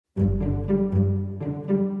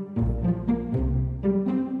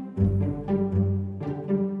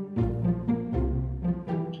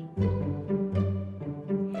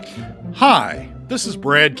This is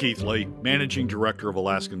Brad Keithley, Managing Director of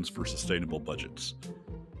Alaskans for Sustainable Budgets.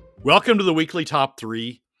 Welcome to the weekly Top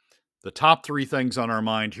 3, the top 3 things on our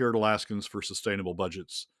mind here at Alaskans for Sustainable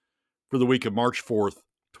Budgets for the week of March 4th,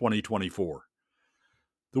 2024.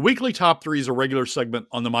 The weekly Top 3 is a regular segment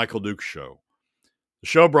on The Michael Dukes Show. The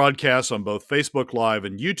show broadcasts on both Facebook Live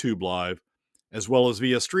and YouTube Live, as well as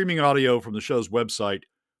via streaming audio from the show's website,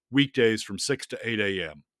 weekdays from 6 to 8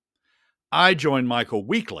 a.m. I join Michael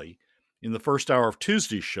weekly in the first hour of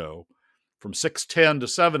Tuesday's show from 6:10 to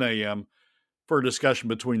 7 a.m. for a discussion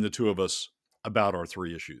between the two of us about our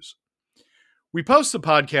 3 issues. We post the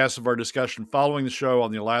podcast of our discussion following the show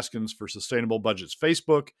on the Alaskans for Sustainable Budgets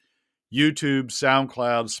Facebook, YouTube,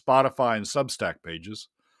 SoundCloud, Spotify, and Substack pages.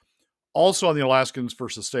 Also on the Alaskans for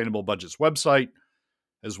Sustainable Budgets website,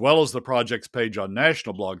 as well as the project's page on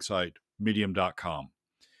national blog site, medium.com.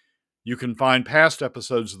 You can find past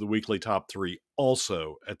episodes of the weekly Top 3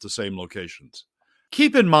 also at the same locations.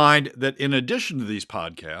 Keep in mind that in addition to these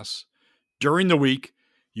podcasts, during the week,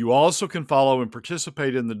 you also can follow and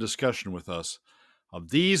participate in the discussion with us of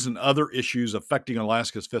these and other issues affecting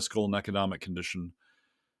Alaska's fiscal and economic condition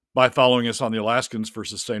by following us on the Alaskans for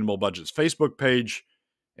Sustainable Budgets Facebook page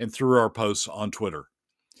and through our posts on Twitter.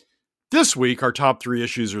 This week, our top 3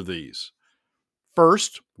 issues are these.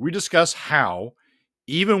 First, we discuss how,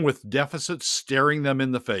 even with deficits staring them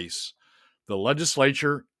in the face, the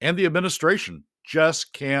legislature and the administration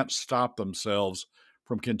just can't stop themselves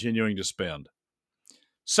from continuing to spend.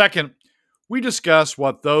 Second, we discuss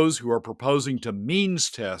what those who are proposing to means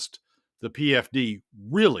test the PFD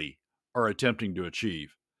really are attempting to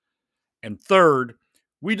achieve. And third,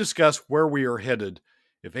 we discuss where we are headed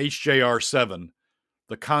if HJR 7,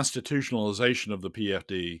 the constitutionalization of the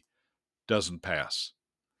PFD, doesn't pass.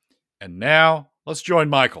 And now, let's join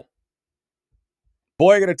Michael.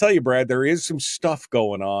 Boy, I got to tell you, Brad, there is some stuff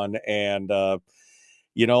going on. And, a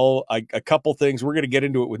couple things. We're going to get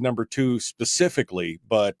into it with number 2 specifically,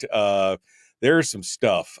 but there's some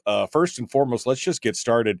stuff. First and foremost, let's just get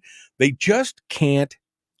started. They just can't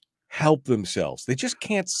help themselves. They just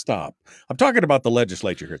can't stop. I'm talking about the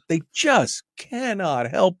legislature here. They just cannot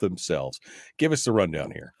help themselves. Give us the rundown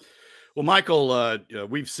here. Well, Michael,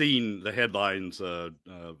 we've seen the headlines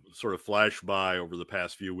sort of flash by over the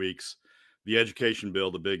past few weeks. The education bill,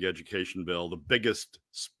 the big education bill, the biggest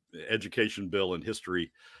education bill in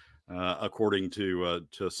history, according to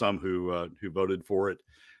some who voted for it.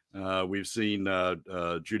 We've seen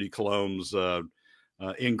Judy Colom's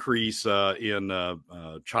increase in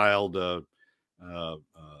child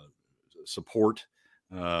support,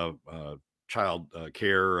 child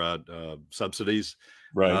care subsidies.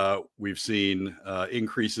 Right. We've seen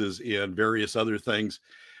increases in various other things.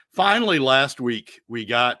 Finally, last week, we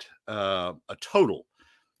got a total.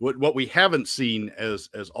 What we haven't seen as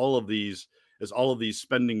all of these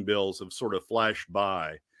spending bills have sort of flashed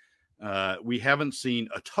by, we haven't seen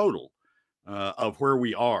a total of where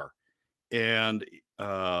we are. And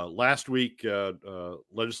last week,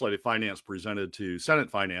 Legislative Finance presented to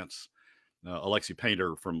Senate Finance. Alexi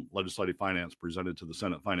Painter from Legislative Finance presented to the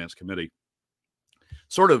Senate Finance Committee,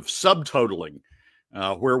 sort of subtotaling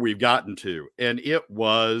where we've gotten to. And it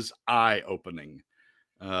was eye-opening,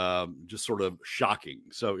 just sort of shocking.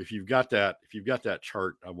 So if you've got that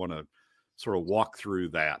chart, I want to sort of walk through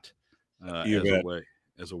that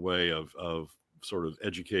as a way of sort of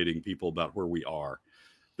educating people about where we are.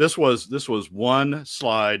 This was one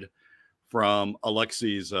slide from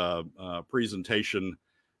Alexi's presentation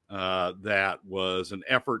that was an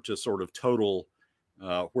effort to sort of total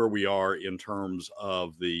where we are in terms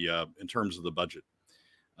of the budget,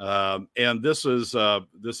 and this is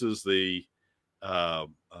the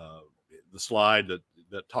slide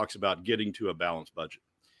that talks about getting to a balanced budget.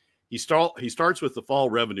 He starts with the fall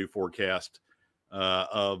revenue forecast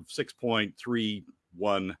of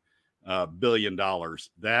 $6.31 billion.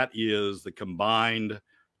 That is the combined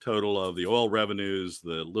total of the oil revenues,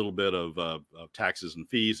 the little bit of taxes and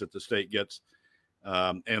fees that the state gets,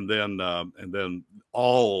 and then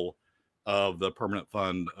all of the permanent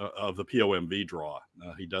fund of the POMV draw.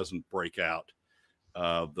 He doesn't break out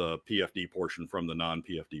the PFD portion from the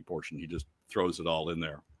non-PFD portion. He just throws it all in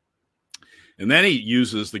there. And then he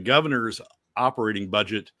uses the governor's operating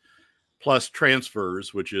budget plus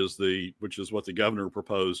transfers, which is what the governor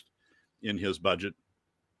proposed in his budget,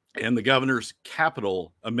 and the governor's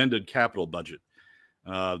amended capital budget,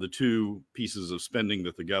 the 2 pieces of spending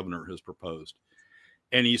that the governor has proposed.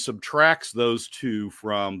 And he subtracts those 2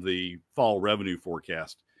 from the fall revenue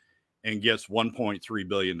forecast and gets $1.3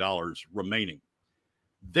 billion remaining.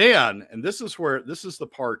 Then, and this is the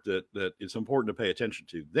part that is important to pay attention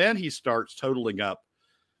to, then he starts totaling up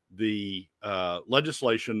the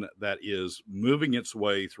legislation that is moving its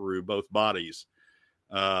way through both bodies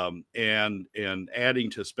and adding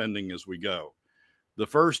to spending as we go. The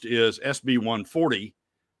first is SB 140,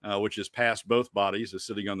 which has passed both bodies, is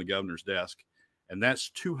sitting on the governor's desk, and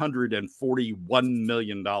that's $241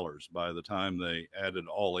 million by the time they add it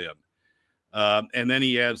all in. And then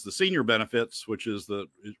he adds the senior benefits, which is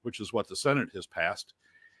what the Senate has passed.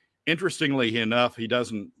 Interestingly enough, he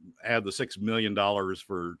doesn't add the $6 million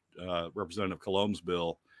for Representative Colom's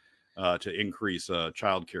bill to increase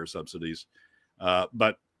child care subsidies,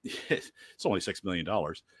 but it's only $6 million.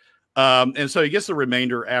 And so he gets the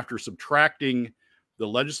remainder after subtracting the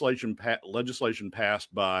legislation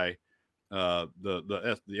passed by the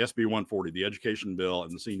SB 140, the education bill,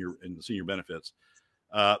 and the senior benefits.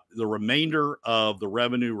 The remainder of the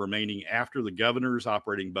revenue remaining after the governor's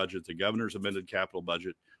operating budget, the governor's amended capital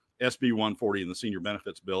budget, SB 140 and the senior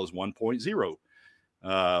benefits bill is $1.0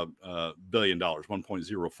 billion,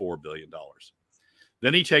 $1.04 billion.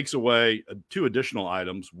 Then he takes away two additional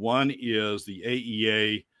items. One is the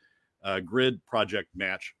AEA grid project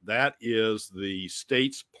match. That is the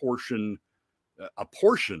state's portion, a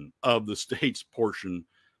portion of the state's portion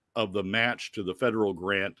of the match to the federal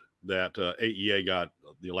grant that AEA got,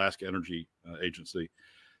 the Alaska Energy Agency,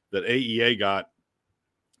 that AEA got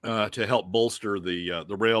to help bolster the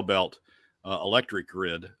rail belt electric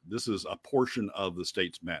grid. This is a portion of the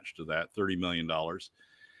state's match to that, $30 million.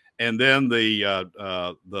 And then the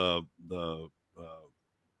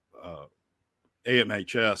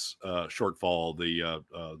AMHS shortfall,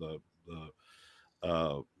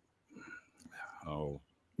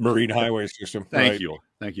 Marine Highway System. Thank you.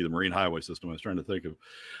 The Marine Highway System. I was trying to think of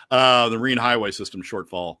the Marine Highway System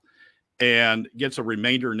shortfall, and gets a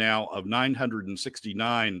remainder now of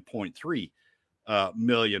 $969.3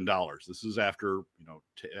 million. This is after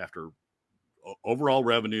after overall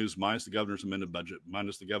revenues minus the governor's amended budget,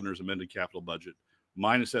 minus the governor's amended capital budget,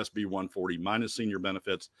 minus SB 140, minus senior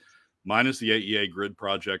benefits, minus the AEA grid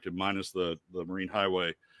project, and minus the Marine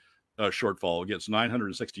Highway shortfall. Gets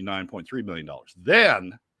 $969.3 million.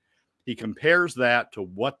 Then he compares that to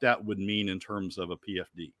what that would mean in terms of a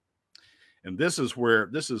PFD. And this is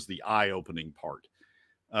the eye-opening part.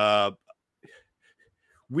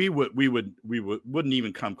 We wouldn't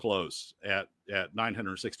even come close at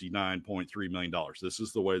 $969.3 million. This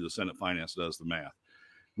is the way the Senate Finance does the math.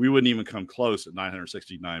 We wouldn't even come close at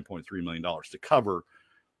 $969.3 million to cover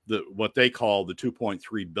what they call the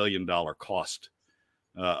 $2.3 billion cost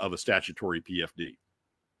of a statutory PFD.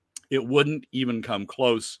 It wouldn't even come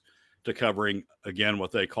close to covering, again,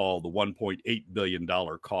 what they call the $1.8 billion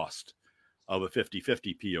cost of a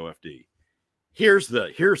 50-50 POFD. Here's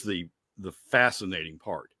the fascinating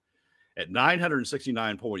part. At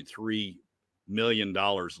 $969.3 million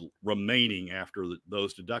remaining after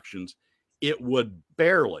those deductions, it would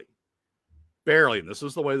barely, and this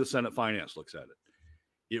is the way the Senate Finance looks at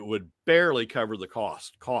it, it would barely cover the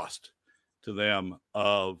cost to them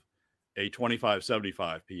of a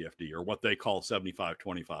 25-75 PFD, or what they call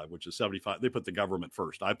 75-25, which is 75. They put the government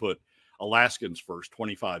first. I put Alaskans first,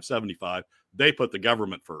 25-75. They put the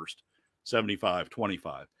government first,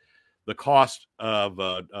 75-25. The cost of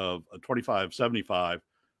a 25-75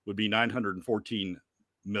 would be $914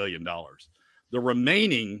 million. The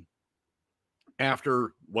remaining,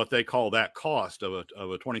 after what they call that cost of a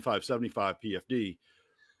 25-75 PFD,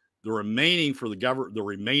 the remaining for the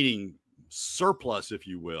remaining surplus, if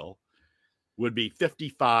you will, would be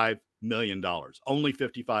 $55 million, only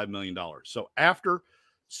 $55 million. So after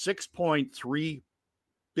 $6.3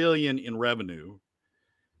 billion in revenue,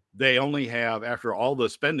 they only have, after all the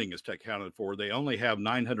spending is accounted for, they only have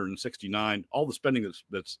 969, all the spending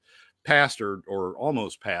that's passed or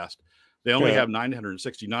almost passed, they only have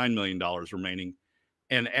 $969 million remaining.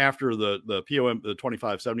 And after the POM, the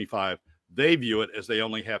 25-75, they view it as they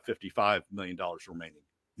only have $55 million remaining.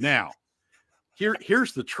 Now,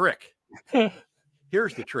 here's the trick.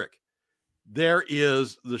 Here's the trick. There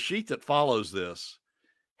is the sheet that follows this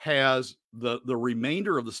has the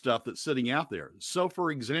remainder of the stuff that's sitting out there. So,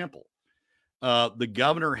 for example, the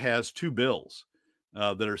governor has two bills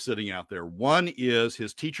that are sitting out there. One is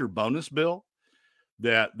his teacher bonus bill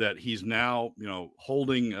that he's now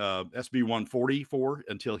holding SB 140 for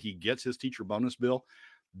until he gets his teacher bonus bill.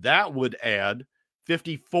 That would add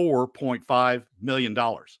 $54.5 million.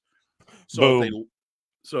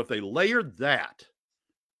 So if they layered that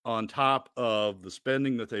on top of the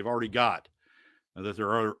spending that they've already got, that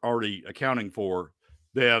they're already accounting for,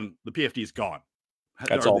 then the PFD is gone.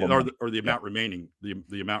 That's or the amount remaining.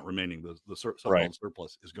 The amount remaining, the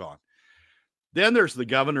surplus is gone. Then there's the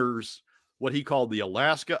governor's what he called the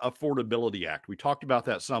Alaska Affordability Act. We talked about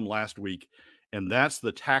that some last week, and that's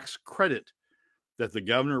the tax credit that the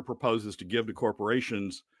governor proposes to give to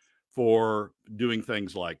corporations for doing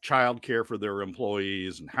things like childcare for their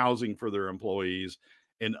employees and housing for their employees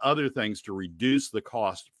and other things to reduce the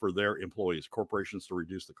cost for their employees, corporations to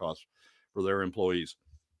reduce the cost for their employees.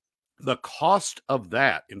 The cost of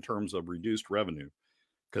that in terms of reduced revenue,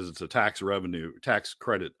 because it's a tax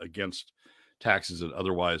credit against taxes that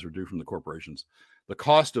otherwise are due from the corporations. The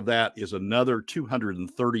cost of that is another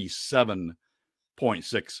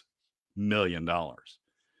 $237.6 million.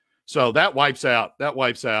 So that wipes out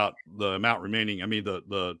the amount remaining. I mean,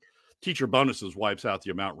 the teacher bonuses wipes out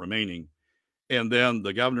the amount remaining. And then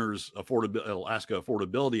the governor's Alaska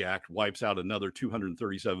Affordability Act wipes out another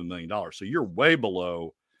 $237 million. So you're way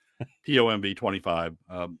below POMB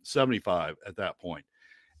 2575 at that point.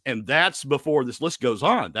 And that's before this list goes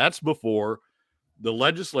on. That's before the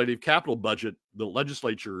legislative capital budget, the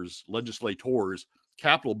legislators'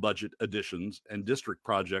 capital budget additions and district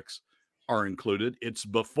projects are included. It's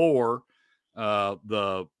before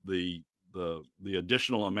the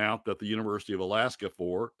additional amount that the University of Alaska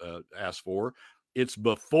asked for. It's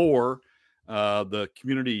before the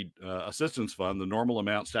Community Assistance Fund, the normal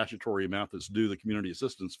amount, statutory amount that's due the Community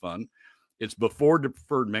Assistance Fund. It's before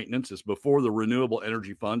deferred maintenance. It's before the Renewable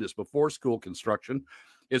Energy Fund. It's before school construction.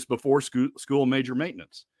 It's before school major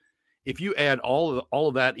maintenance. If you add all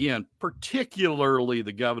of that in, particularly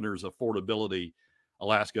the governor's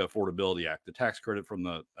Alaska Affordability Act, the tax credit from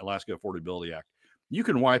the Alaska Affordability Act, you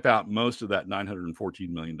can wipe out most of that $914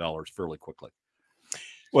 million fairly quickly.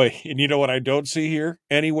 Wait, and you know what I don't see here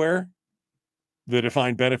anywhere? The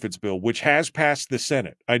defined benefits bill, which has passed the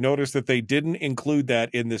Senate. I noticed that they didn't include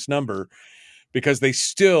that in this number because they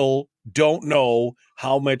still don't know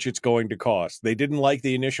how much it's going to cost. They didn't like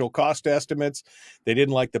the initial cost estimates. They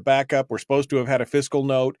didn't like the backup. We're supposed to have had a fiscal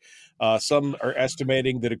note. Some are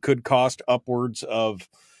estimating that it could cost upwards of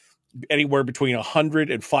anywhere between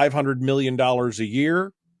 $100 and $500 million a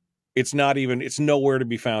year. It's nowhere to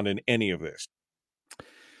be found in any of this.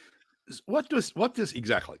 What this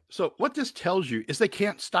tells you is they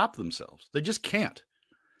can't stop themselves. They just can't.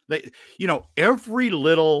 Every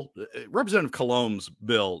little Representative Colom's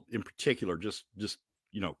bill in particular just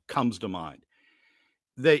comes to mind.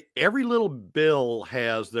 Every little bill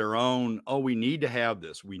has their own, we need to have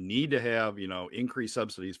this. We need to have, increased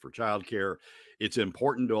subsidies for childcare. It's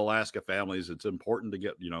important to Alaska families. It's important to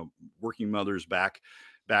get, working mothers back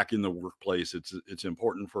in the workplace. It's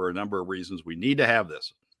important for a number of reasons. We need to have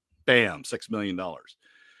this. Bam, $6 million.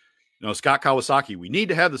 Scott Kawasaki, we need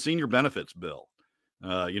to have the senior benefits bill.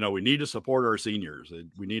 We need to support our seniors.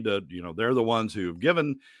 We need to, they're the ones who've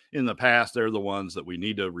given in the past. They're the ones that we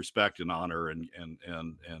need to respect and honor and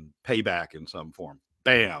pay back in some form.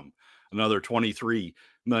 Bam, another $23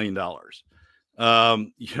 million. SB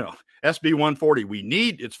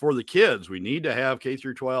 140, it's for the kids. We need to have K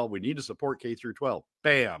through 12. We need to support K through 12.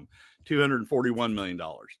 Bam, $241 million.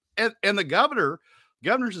 And the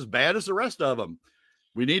governor's as bad as the rest of them.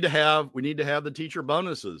 We need to have the teacher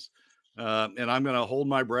bonuses. And I'm going to hold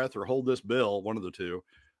my breath or hold this bill, one of the two,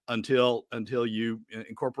 until you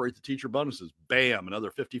incorporate the teacher bonuses. Bam, another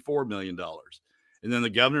 $54 million. And then the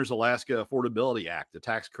governor's Alaska Affordability Act, the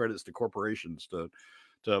tax credits to corporations to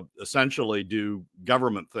essentially do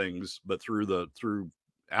government things, but through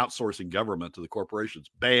outsourcing government to the corporations.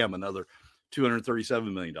 Bam, another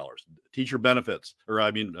 $237 million. Teacher benefits,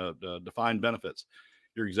 defined benefits.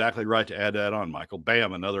 You're exactly right to add that on, Michael.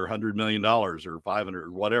 Bam, another $100 million or 500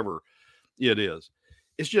 or whatever it is.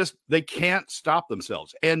 It's just they can't stop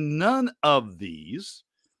themselves. And none of these,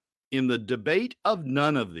 in the debate of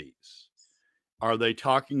none of these, are they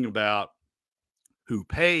talking about who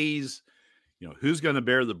pays, who's going to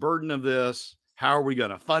bear the burden of this, how are we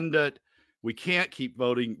going to fund it? We can't keep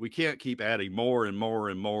voting. We can't keep adding more and more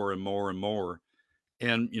and more and more and more.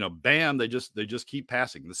 And, bam, they just keep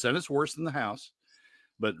passing. The Senate's worse than the House.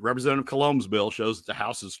 But Representative Colom's bill shows that the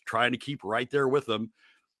House is trying to keep right there with them.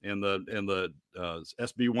 And the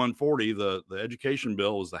SB 140, the education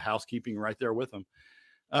bill, was the House keeping right there with them.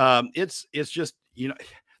 It's just,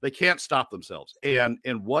 they can't stop themselves. And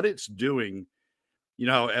what it's doing,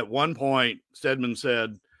 at one point, Stedman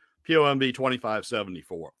said POMB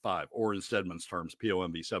 2575, or in Stedman's terms,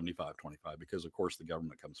 POMB 7525, because, of course, the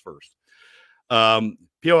government comes first.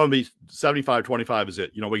 POMB 7525 is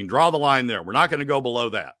it. We can draw the line there. We're not going to go below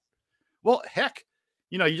that. Well, heck,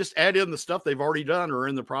 you just add in the stuff they've already done or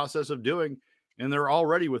in the process of doing, and they're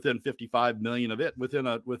already within 55 million of it, within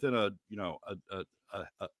a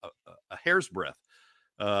hair's breadth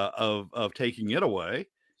of taking it away.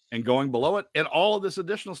 and going below it, and all of this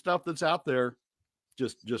additional stuff that's out there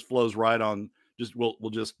just flows right on. We'll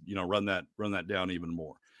just run that down even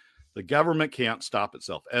more. The government can't stop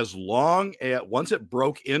itself as long as once it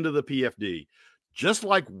broke into the PFD, just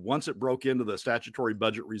like once it broke into the statutory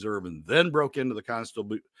budget reserve and then broke into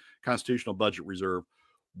the constitutional budget reserve.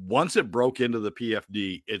 Once it broke into the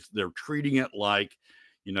PFD, they're treating it like,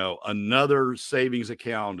 another savings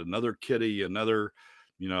account, another kitty, another,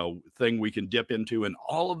 thing we can dip into. And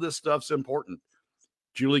all of this stuff's important.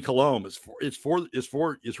 Julie Colomb, it's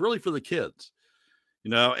really for the kids,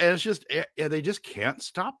 and it's just, they just can't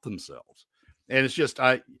stop themselves. And it's just,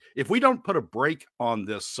 if we don't put a break on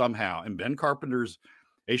this somehow, and Ben Carpenter's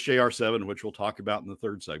HJR 7, which we'll talk about in the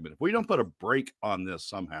third segment, if we don't put a break on this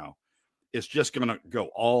somehow, it's just going to go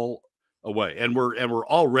all away. And we're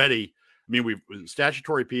already,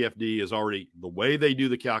 statutory PFD is already, the way they do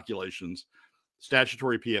the calculations,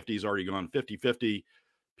 statutory PFD is already gone 50-50.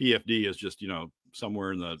 PFD is just,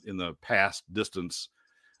 somewhere in the past distance.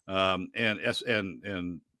 And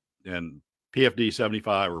PFD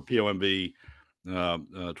 75 or POMV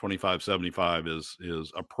 2575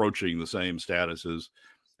 is approaching the same status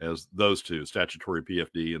as those two, statutory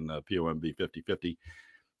PFD and POMV 50-50.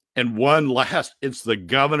 And one last, it's the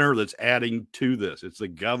governor that's adding to this. It's the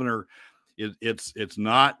governor. It's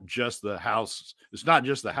not just the House. It's not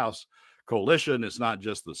just the House coalition. It's not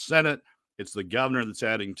just the Senate. It's the governor that's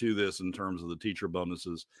adding to this in terms of the teacher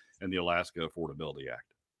bonuses and the Alaska Affordability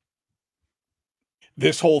Act.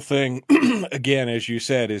 This whole thing, again, as you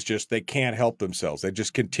said, is just they can't help themselves. They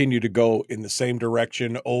just continue to go in the same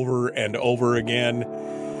direction over and over again.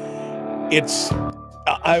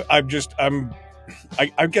 I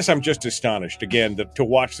guess I'm just astonished again to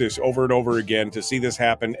watch this over and over again, to see this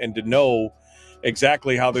happen and to know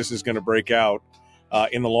exactly how this is going to break out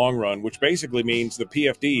in the long run, which basically means the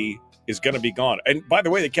PFD is going to be gone. And by the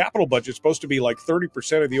way, the capital budget is supposed to be like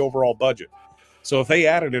 30% of the overall budget. So if they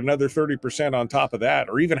added another 30% on top of that,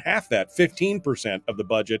 or even half that, 15% of the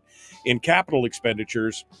budget in capital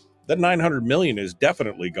expenditures, that $900 million is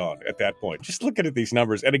definitely gone at that point. Just looking at these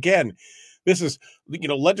numbers. And again, this is,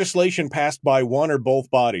 legislation passed by one or both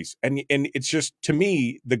bodies. And it's just, to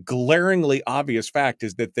me, the glaringly obvious fact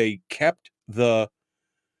is that they kept the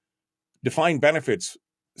defined benefits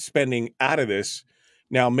spending out of this.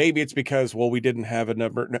 Now, maybe it's because, we didn't have a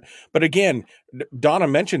number. But again, Donna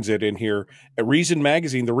mentions it in here. Reason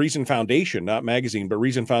Magazine, the Reason Foundation, not magazine, but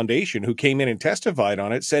Reason Foundation, who came in and testified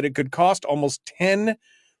on it, said it could cost almost $10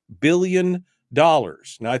 billion. Now,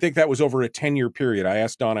 I think that was over a 10-year period. I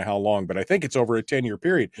asked Donna how long, but I think it's over a 10-year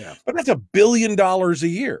period. Yeah. But that's $1 billion a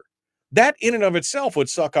year. That in and of itself would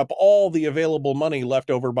suck up all the available money left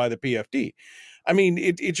over by the PFD.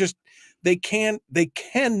 It just, they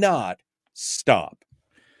cannot stop.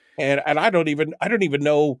 And I don't even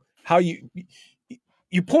know how you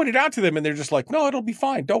point it out to them, and they're just like, no, it'll be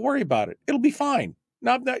fine. Don't worry about it. It'll be fine.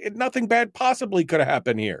 Nothing bad possibly could have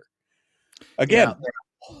happened here. Again,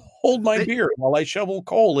 hold my beer while I shovel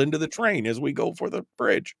coal into the train as we go for the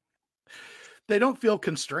bridge. They don't feel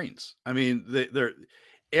constraints.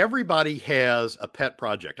 Everybody has a pet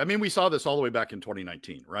project. We saw this all the way back in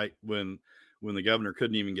 2019, right? When the governor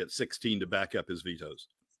couldn't even get 16 to back up his vetoes.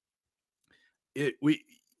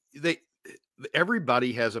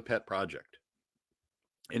 Everybody has a pet project,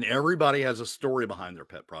 and everybody has a story behind their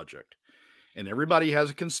pet project, and everybody has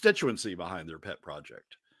a constituency behind their pet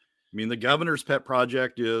project. The governor's pet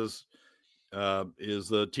project is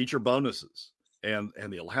the teacher bonuses and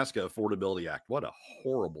the Alaska Affordability Act. What a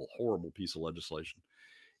horrible, horrible piece of legislation.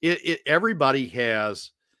 Everybody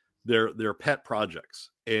has their pet projects,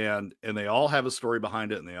 and they all have a story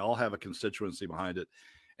behind it, and they all have a constituency behind it.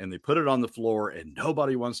 And they put it on the floor, and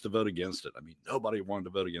nobody wants to vote against it. Nobody wanted to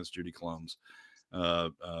vote against Judy Colomb's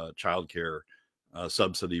child care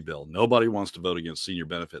subsidy bill. Nobody wants to vote against senior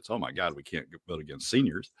benefits. Oh my God, we can't vote against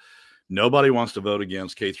seniors. Nobody wants to vote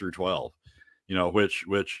against K through 12, which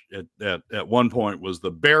at one point was the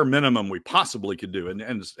bare minimum we possibly could do. And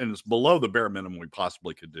it's below the bare minimum we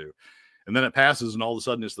possibly could do. And then it passes, and all of a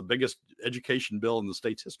sudden it's the biggest education bill in the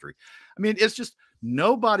state's history. It's just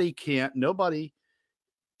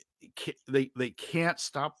they can't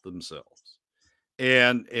stop themselves.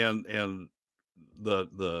 And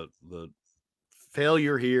the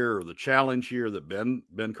failure here, or the challenge here that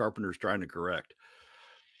Ben Carpenter is trying to correct,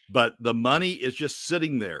 but the money is just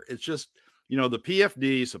sitting there. It's just, the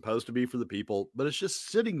PFD is supposed to be for the people, but it's just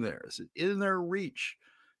sitting there. It's in their reach,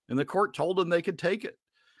 and the court told them they could take it,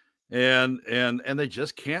 and they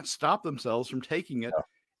just can't stop themselves from taking it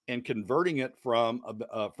and converting it from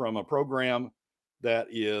a program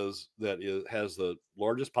has the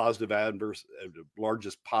largest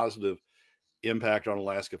positive impact on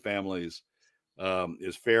Alaska families,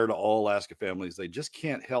 is fair to all Alaska families. They just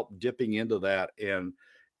can't help dipping into that and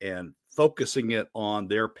focusing it on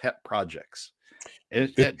their pet projects.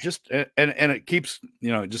 And it just it keeps,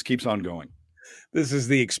 it just keeps on going. This is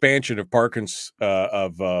the expansion of Parkinson's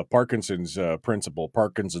principle,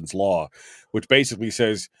 Parkinson's law, which basically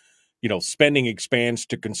says, spending expands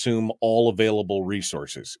to consume all available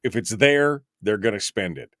resources. If it's there, they're going to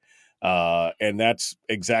spend it. And that's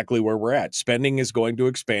exactly where we're at. Spending is going to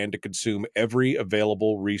expand to consume every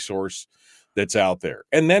available resource that's out there.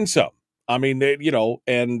 And then some. I mean,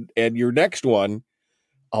 and your next one,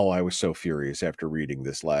 oh, I was so furious after reading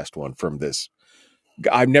this last one from this.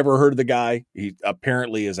 I've never heard of the guy. He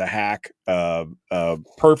apparently is a hack,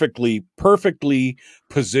 perfectly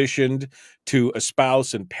positioned to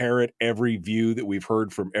espouse and parrot every view that we've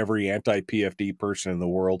heard from every anti-PFD person in the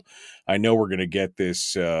world. I know we're going to get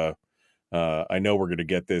this. I know we're going to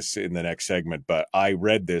get this in the next segment, but I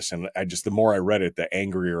read this, and the more I read it, the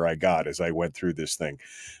angrier I got as I went through this thing.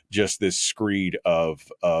 Just this screed of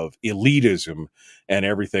elitism and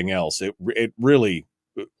everything else. It really.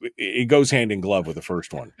 It goes hand in glove with the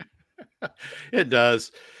first one. It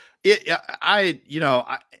does.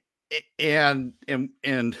 And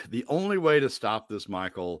the only way to stop this,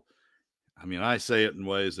 Michael, I mean, I say it in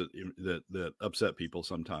ways that upset people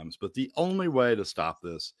sometimes, but the only way to stop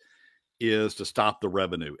this is to stop the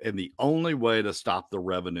revenue. And the only way to stop the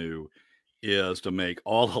revenue is to make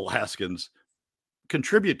all Alaskans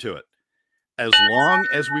contribute to it. As long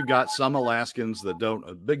as we've got some Alaskans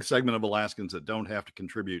a big segment of Alaskans that don't have to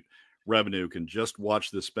contribute revenue, can just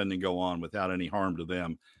watch this spending go on without any harm to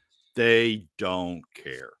them, they don't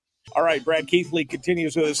care. All right, Brad Keithley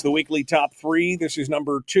continues with us, the weekly top three. This is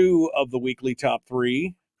number 2 of the weekly top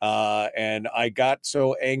 3. And I got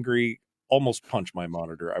so angry, almost punched my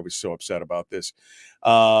monitor. I was so upset about this.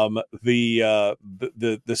 The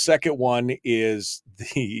second one is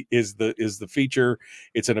the feature.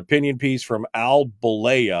 It's an opinion piece from Al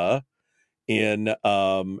Balea in the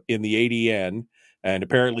ADN, and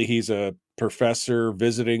apparently he's a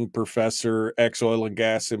visiting professor, ex-oil and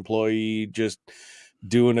gas employee, just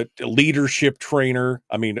doing a leadership trainer.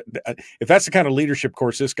 I mean, if that's the kind of leadership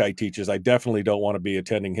course this guy teaches, I definitely don't want to be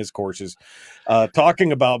attending his courses.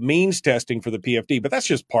 Talking about means testing for the PFD, but that's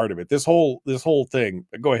just part of it. This whole thing.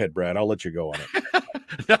 Go ahead, Brad. I'll let you go on it.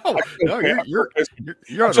 No,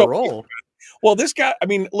 you're on a roll. Well, this guy. I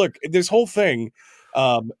mean, look, this whole thing.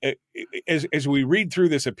 As we read through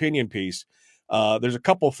this opinion piece, there's a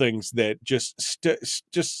couple things that just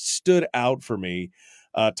stood out for me.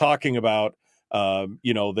 Talking about.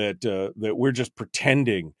 That we're just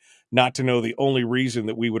pretending not to know the only reason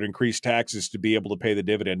that we would increase taxes to be able to pay the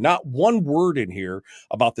dividend. Not one word in here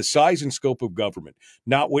about the size and scope of government.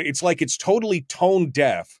 It's like it's totally tone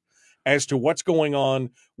deaf as to what's going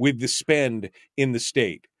on with the spend in the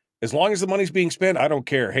state. As long as the money's being spent, I don't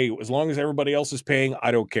care. Hey, as long as everybody else is paying,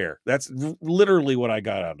 I don't care. That's literally what I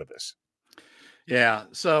got out of this. Yeah.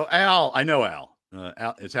 So I know Al.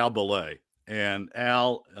 It's Al Balea. And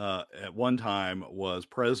Al, at one time, was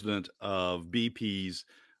president of BP's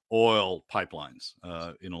oil pipelines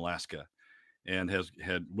in Alaska, and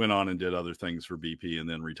had went on and did other things for BP, and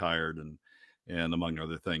then retired, and among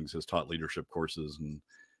other things, has taught leadership courses and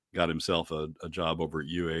got himself a job over at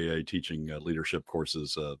UAA teaching leadership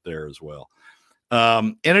courses there as well.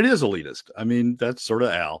 And it is elitist. I mean, that's sort of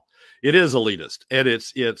Al. It is elitist, and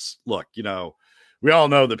it's look, we all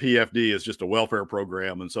know the PFD is just a welfare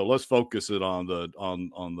program, and so let's focus it on the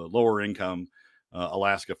lower income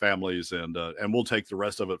Alaska families, and we'll take the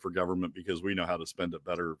rest of it for government because we know how to spend it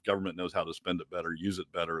better. Government knows how to spend it better, use it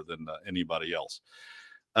better than anybody else.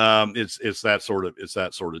 It's that sort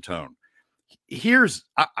of tone. Here's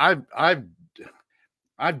I've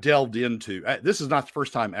delved into this. Is not the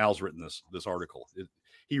first time Al's written this article.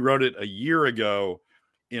 He wrote it a year ago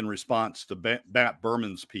in response to Matt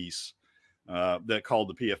Berman's piece. That called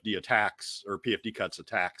the PFD attacks or PFD cuts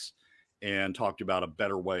attacks, and talked about a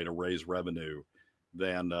better way to raise revenue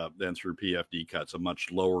than through PFD cuts, a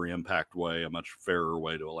much lower impact way, a much fairer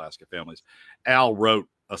way to Alaska families. Al wrote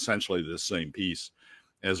essentially this same piece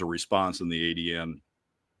as a response in the ADN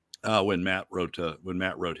when Matt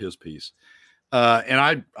wrote his piece,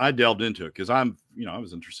 and I delved into it because I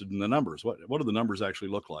was interested in the numbers. What do the numbers actually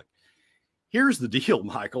look like? Here's the deal,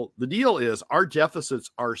 Michael. The deal is our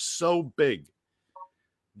deficits are so big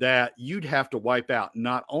that you'd have to wipe out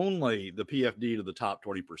not only the PFD to the top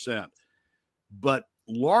 20%, but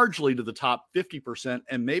largely to the top 50%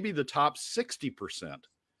 and maybe the top 60%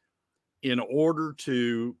 in order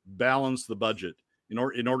to balance the budget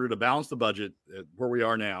in order to balance the budget where we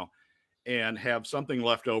are now and have something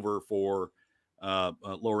left over for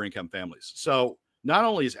lower income families. So not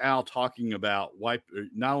only is Al talking about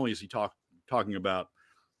not only is he talking about,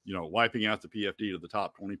 you know, wiping out the PFD to the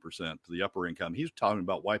top 20%, to the upper income, he's talking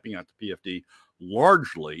about wiping out the PFD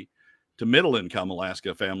largely to middle income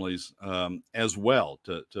Alaska families as well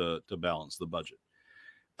to balance the budget.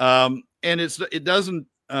 And it doesn't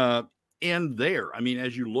end there. I mean,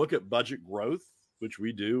 as you look at budget growth, which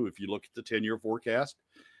we do, if you look at the 10-year forecast,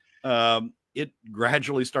 it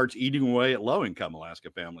gradually starts eating away at low income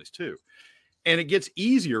Alaska families too. And it gets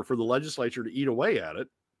easier for the legislature to eat away at it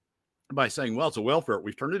by saying, well, it's a welfare.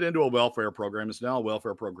 We've turned it into a welfare program. It's now a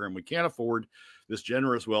welfare program. We can't afford this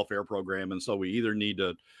generous welfare program. And so we either need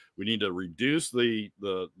to reduce the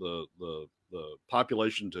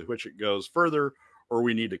population to which it goes further, or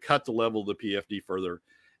we need to cut the level of the PFD further.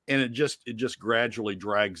 And it just gradually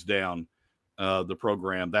drags down the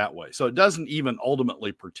program that way. So it doesn't even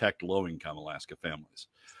ultimately protect low-income Alaska families.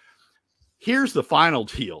 Here's the final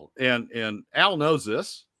deal, and Al knows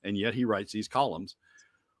this, and yet he writes these columns.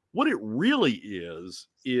 What it really is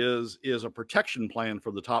a protection plan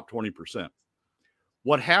for the top 20%.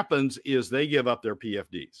 What happens is they give up their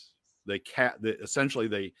PFDs.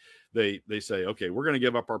 Essentially they say, okay, we're going to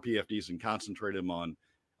give up our PFDs and concentrate them on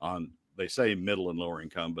they say middle and lower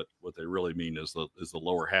income, but what they really mean is the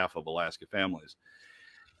lower half of Alaska families.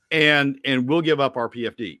 And we'll give up our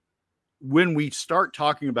PFD. When we start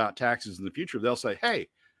talking about taxes in the future, they'll say, hey,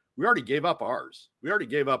 we already gave up ours. We already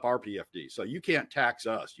gave up our PFD. So you can't tax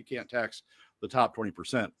us. You can't tax the top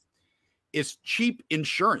 20%. It's cheap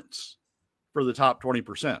insurance for the top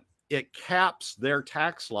 20%. It caps their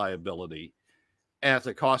tax liability at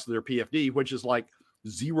the cost of their PFD, which is like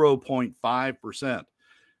 0.5%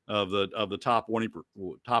 of the top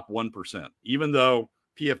 1%. Even though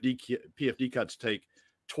PFD cuts take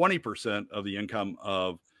 20% of the income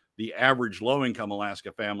of the average low income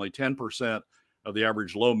Alaska family, 10% of the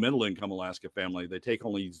average low middle income Alaska family, they take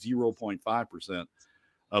only 0.5%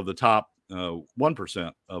 of the top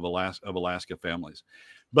 1% of Alaska families.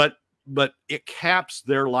 But it caps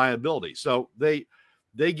their liability. So they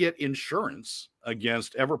get insurance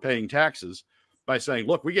against ever paying taxes by saying,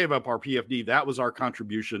 look, we gave up our PFD. That was our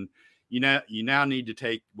contribution. You now need to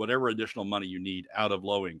take whatever additional money you need out of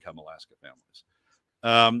low income Alaska families.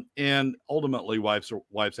 And ultimately wipes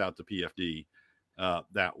out the PFD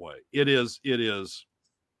that way. It is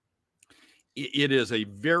a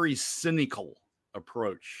very cynical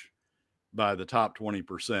approach by the top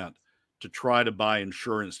 20% to try to buy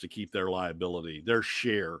insurance to keep their liability, their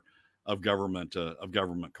share of government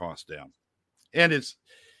costs down. And it's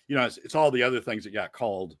all the other things that got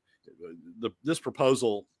called. This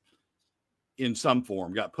proposal in some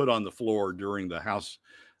form got put on the floor during the House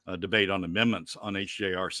debate on amendments on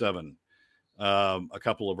HJR 7. A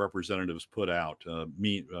couple of representatives put out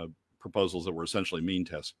proposals that were essentially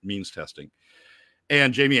means testing.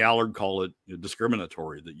 And Jamie Allard called it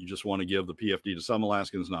discriminatory, that you just want to give the PFD to some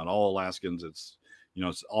Alaskans, not all Alaskans. It's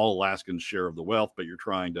all Alaskans' share of the wealth, but you're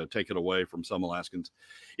trying to take it away from some Alaskans.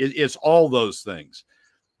 It's all those things,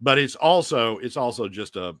 but it's also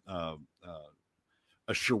just a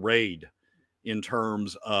charade in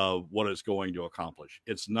terms of what it's going to accomplish.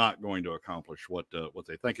 It's not going to accomplish what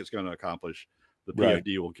they think it's going to accomplish. The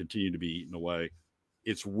PFD will continue to be eaten away.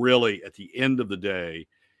 It's really, at the end of the day,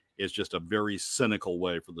 it's just a very cynical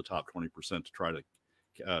way for the top 20% to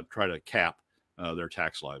try to cap their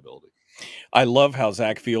tax liability. I love how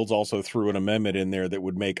Zach Fields also threw an amendment in there that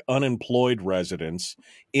would make unemployed residents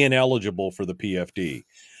ineligible for the PFD,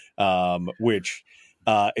 which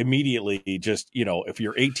immediately just, if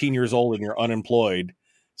you're 18 years old and you're unemployed,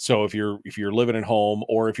 so if you're living at home,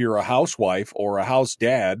 or if you're a housewife or a house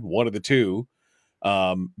dad, one of the two,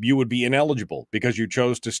 you would be ineligible because you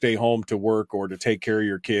chose to stay home to work or to take care of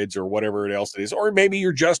your kids or whatever else it is. Or maybe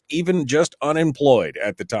you're just unemployed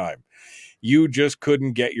at the time. You just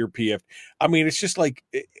couldn't get your PF. I mean, it's just like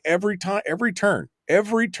every turn,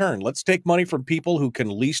 let's take money from people who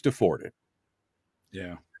can least afford it.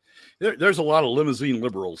 Yeah. There's a lot of limousine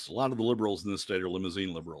liberals. A lot of the liberals in this state are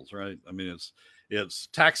limousine liberals, right? I mean, it's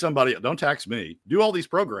tax somebody. Don't tax me. Do all these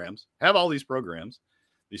programs, have all these programs,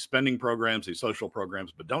 these spending programs, these social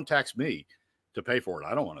programs, but don't tax me to pay for it.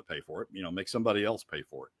 I don't want to pay for it. Make somebody else pay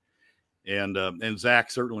for it. And Zach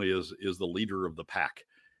certainly is the leader of the pack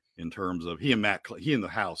in terms of he in the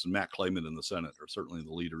House and Matt Clayman in the Senate are certainly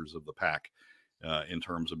the leaders of the pack in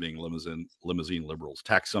terms of being limousine liberals.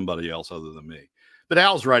 Tax somebody else other than me. But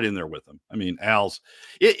Al's right in there with them. I mean,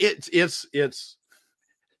 it's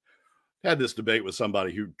had this debate with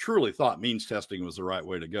somebody who truly thought means testing was the right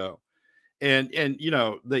way to go. And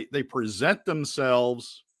they present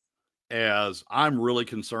themselves as, I'm really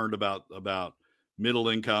concerned about middle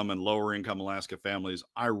income and lower income Alaska families.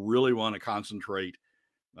 I really want to concentrate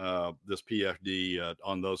this PFD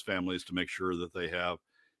on those families to make sure that they have,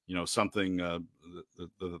 something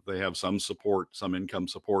that they have some support, some income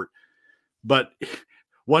support. But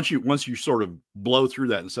once you sort of blow through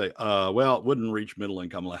that and say, well, it wouldn't reach middle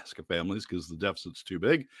income Alaska families because the deficit's too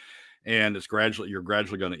big, and you're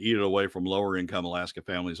gradually going to eat it away from lower income Alaska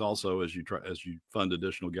families also as you fund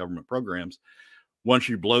additional government programs. Once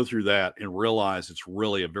you blow through that and realize it's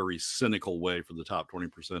really a very cynical way for the top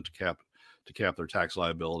 20% to cap their tax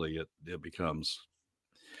liability, it becomes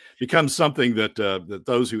something that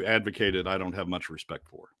those who advocate it, I don't have much respect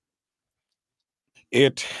for.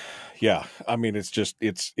 Yeah, I mean,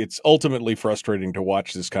 it's ultimately frustrating to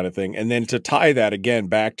watch this kind of thing. And then to tie that again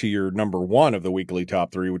back to your number one of the weekly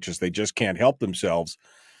top three, which is they just can't help themselves.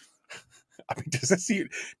 I mean,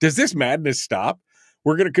 does this madness stop?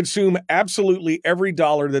 We're going to consume absolutely every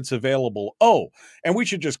dollar that's available. Oh, and we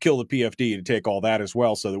should just kill the PFD to take all that as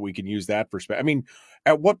well so that we can use that for I mean,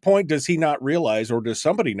 at what point does he not realize, or does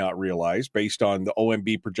somebody not realize, based on the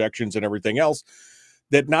OMB projections and everything else,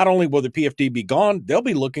 that not only will the PFD be gone, they'll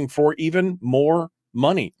be looking for even more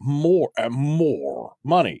money, more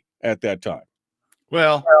money at that time.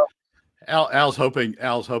 Well, Al's hoping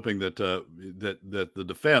that the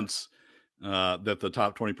defense that the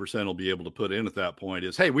top 20% will be able to put in at that point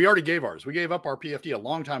is, hey, we already gave ours. We gave up our PFD a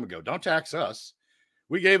long time ago. Don't tax us.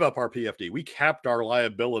 We gave up our PFD. We capped our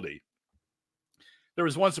liability. There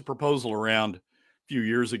was once a proposal around a few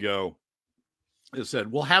years ago. It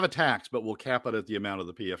said, we'll have a tax, but we'll cap it at the amount of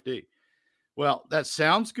the PFD. Well, that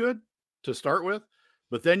sounds good to start with,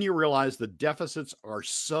 but then you realize the deficits are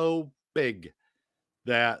so big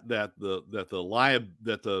that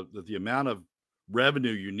the amount of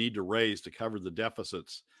revenue you need to raise to cover the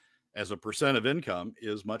deficits as a percent of income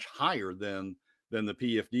is much higher than the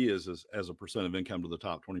PFD is as a percent of income to the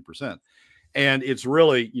top 20%. And it's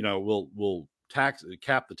really, we'll cap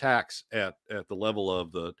the tax at the level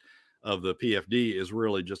of the PFD is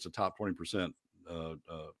really just a top 20%, a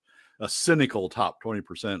cynical top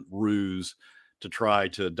 20% ruse to try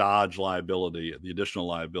to dodge liability, the additional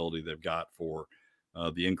liability they've got for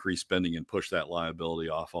the increased spending, and push that liability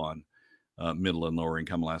off on middle and lower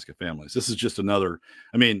income Alaska families. This is just another,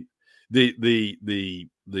 I mean, the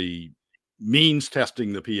means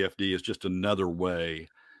testing the PFD is just another way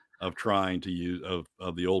of trying to use of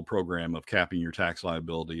the old program of capping your tax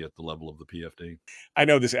liability at the level of the PFD. I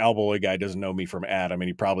know this Alboy guy doesn't know me from Adam, and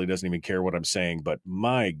he probably doesn't even care what I'm saying, but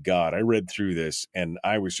my God, I read through this and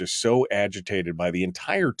I was just so agitated by the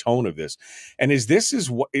entire tone of this. And is this the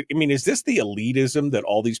elitism that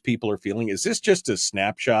all these people are feeling? Is this just a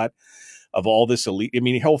snapshot of all this elite? I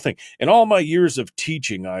mean, the whole thing. In all my years of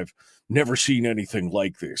teaching, I've never seen anything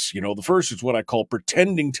like this. The first is what I call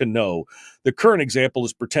pretending to know. The current example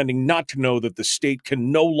is pretending not to know that the state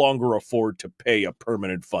can no longer afford to pay a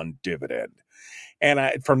permanent fund dividend.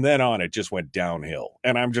 And from then on, it just went downhill.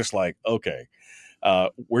 And I'm just like, okay,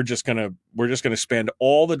 we're just gonna spend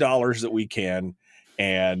all the dollars that we can,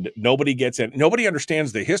 and nobody gets it. Nobody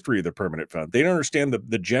understands the history of the permanent fund. They don't understand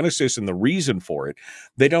the genesis and the reason for it.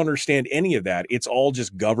 They don't understand any of that. It's all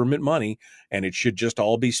just government money, and it should just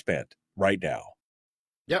all be spent right now.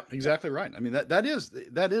 Yep, exactly right. I mean, that is the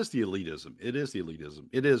elitism. It is the elitism.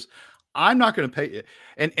 It is, I'm not going to pay it.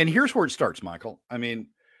 And here's where it starts, Michael. I mean,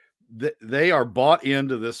 they are bought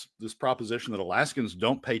into this proposition that Alaskans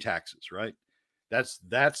don't pay taxes, right?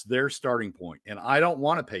 That's their starting point. And I don't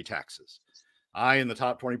want to pay taxes. In the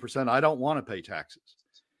top 20%, I don't want to pay taxes.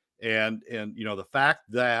 And the fact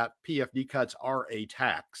that PFD cuts are a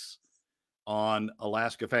tax on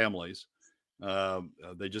Alaska families,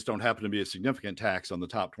 they just don't happen to be a significant tax on the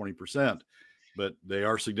top 20%, but they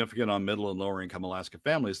are significant on middle and lower income Alaska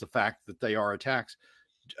families. The fact that they are a tax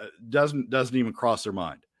doesn't even cross their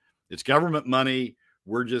mind. It's government money.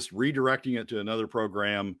 We're just redirecting it to another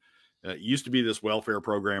program. It used to be this welfare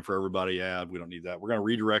program for everybody. Yeah, we don't need that. We're going to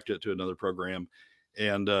redirect it to another program,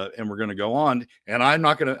 and we're going to go on. And I'm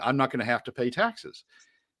not going to have to pay taxes.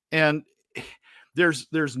 And there's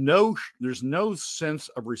no sense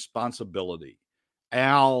of responsibility.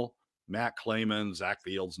 Al, Matt Clayman, Zach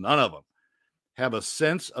Fields, none of them have a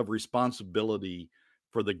sense of responsibility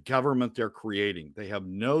for the government they're creating. They have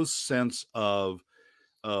no sense of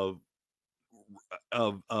an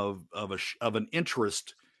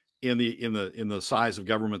interest in the size of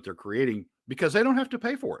government they're creating, because they don't have to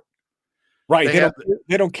pay for it. Right.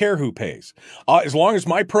 They don't care who pays. As long as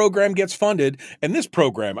my program gets funded, and this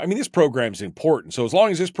program's important. So as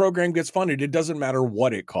long as this program gets funded, it doesn't matter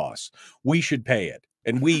what it costs. We should pay it.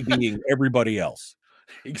 And we being everybody else.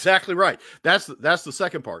 Exactly right. That's the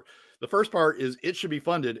second part. The first part is it should be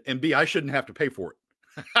funded, and B, I shouldn't have to pay for it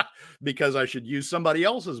because I should use somebody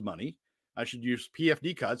else's money. I should use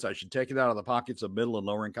PFD cuts. I should take it out of the pockets of middle and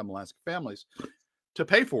lower income Alaska families to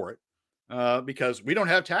pay for it. Because we don't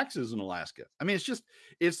have taxes in Alaska. I mean,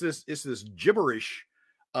 it's this gibberish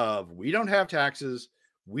of we don't have taxes.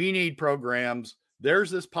 We need programs. There's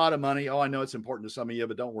this pot of money. Oh, I know it's important to some of you,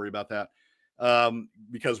 but don't worry about that.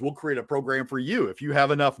 Because we'll create a program for you. If you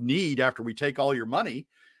have enough need after we take all your money,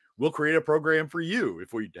 we'll create a program for you.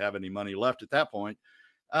 If we have any money left at that point,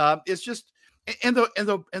 it's just, and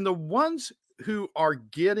the ones who are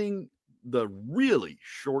getting the really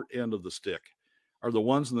short end of the stick are the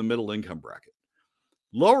ones in the middle income bracket.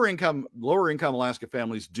 Lower income Alaska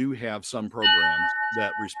families do have some programs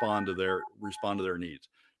that respond to their needs.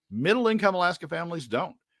 Middle income Alaska families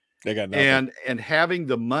don't. They got nothing. And having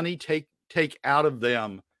the money taken out of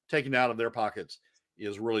their pockets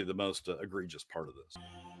is really the most egregious part of this.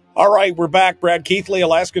 All right, we're back. Brad Keithley,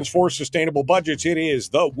 Alaskans for Sustainable Budgets. It is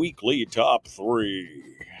the weekly top 3.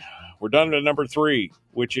 We're done to number 3,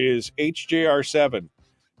 which is HJR 7.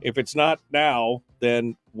 If it's not now,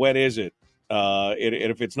 then when is it? And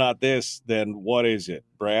if it's not this, then what is it?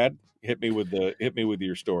 Brad, hit me with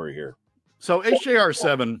your story here. So HJR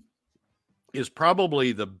 7 is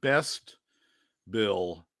probably the best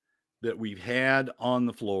bill that we've had on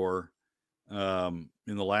the floor in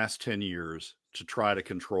the last 10 years to try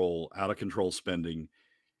to out of control spending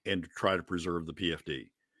and to try to preserve the PFD.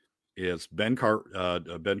 It's Ben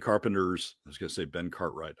Carpenter's. I was going to say Ben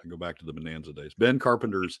Cartwright. I go back to the Bonanza days. Ben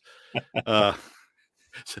Carpenter's.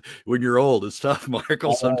 When you're old, it's tough,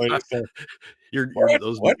 Michael. Sometimes what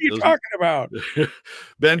are you talking about?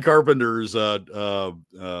 Ben Carpenter's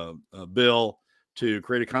bill to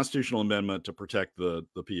create a constitutional amendment to protect the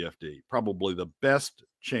PFD. Probably the best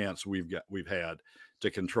chance we've had to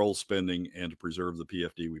control spending and to preserve the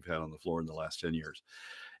PFD we've had on the floor in the last 10 years.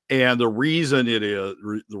 And the reason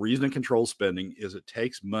it controls spending is it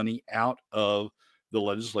takes money out of the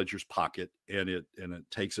legislature's pocket and it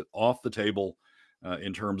takes it off the table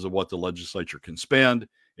in terms of what the legislature can spend.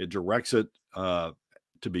 It directs it to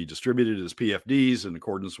be distributed as PFDs in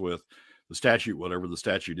accordance with the statute, whatever the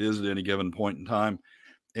statute is at any given point in time,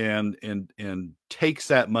 and takes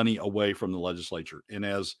that money away from the legislature. And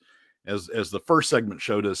as the first segment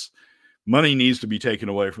showed us, money needs to be taken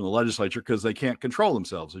away from the legislature because they can't control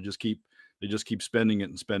themselves. They just keep spending it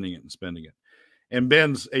and spending it and spending it. And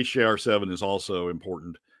Ben's HJR 7 is also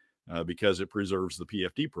important because it preserves the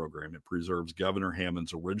PFD program. It preserves Governor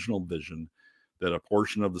Hammond's original vision that a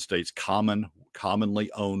portion of the state's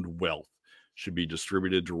commonly owned wealth should be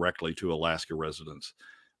distributed directly to Alaska residents,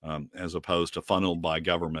 as opposed to funneled by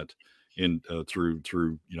government through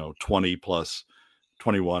 20 plus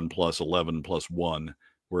 21 plus 11 plus 1,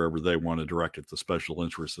 wherever they want to direct it, the special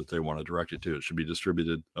interests that they want to direct it to. It should be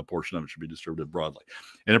distributed, a portion of it should be distributed broadly.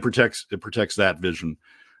 And it protects that vision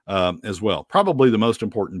as well. Probably the most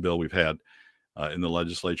important bill we've had in the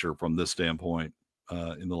legislature from this standpoint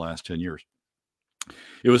in the last 10 years.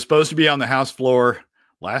 It was supposed to be on the House floor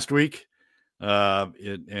last week, and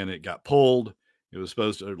it got pulled. It was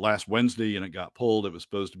supposed to last Wednesday, and it got pulled. It was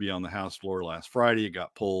supposed to be on the House floor last Friday. It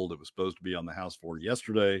got pulled. It was supposed to be on the House floor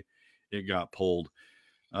yesterday. It got pulled.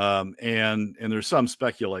 And there's some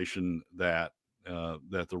speculation that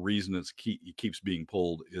the reason it keeps being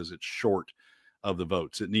pulled is it's short of the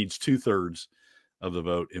votes. It needs 2/3 of the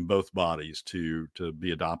vote in both bodies to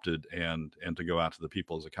be adopted and to go out to the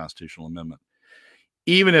people as a constitutional amendment.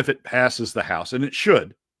 Even if it passes the House, and it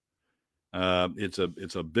should,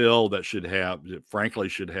 it's a bill that should have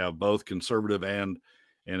both conservative and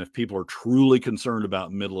if people are truly concerned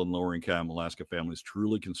about middle and lower income Alaska families,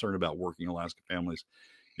 truly concerned about working Alaska families,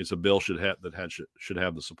 it's a bill should have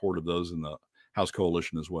the support of those in the House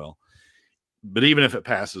coalition as well. But even if it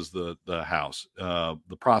passes the House,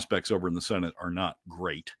 the prospects over in the Senate are not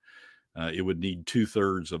great. It would need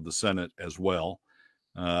 2/3 of the Senate as well,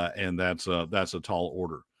 and that's a tall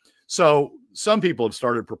order. So some people have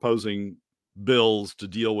started proposing bills to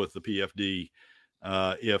deal with the PFD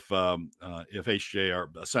if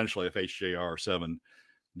HJR 7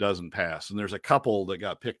 doesn't pass. And there's a couple that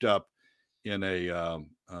got picked up in a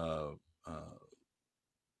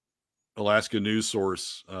Alaska news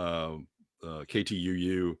source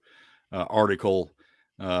KTUU article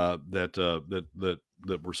that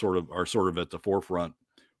are sort of at the forefront.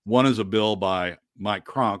 One is a bill by Mike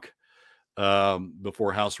Cronk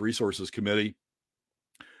before House Resources Committee,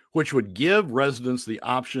 which would give residents the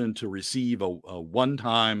option to receive a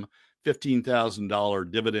one-time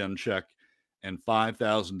 $15,000 dividend check and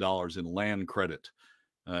 $5,000 in land credit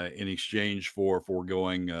in exchange for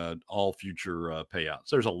foregoing all future payouts.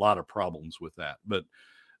 There's a lot of problems with that, but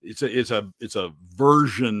it's a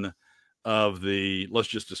version of the let's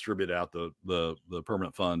just distribute out the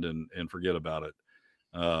permanent fund and forget about it.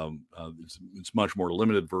 It's much more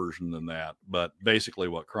limited version than that, but basically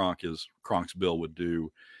what Kronk's bill would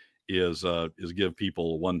do is give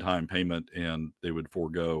people a one-time payment, and they would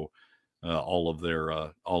forego all of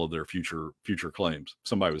their future claims. If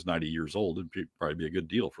somebody was 90 years old, it'd probably be a good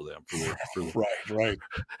deal for them right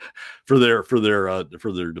for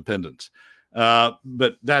their dependents.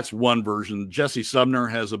 But that's one version. Jesse Sumner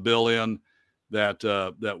has a bill in that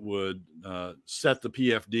would set the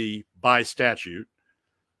PFD by statute.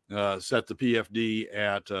 Set the PFD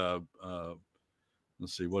at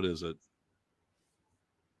let's see, what is it?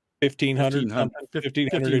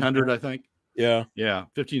 1,500, I think. Yeah,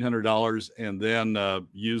 $1,500, and then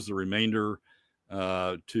use the remainder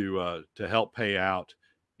to help pay out.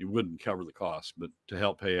 It wouldn't cover the cost, but to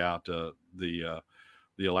help pay out the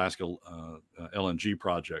Alaska LNG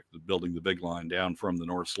project, building the big line down from the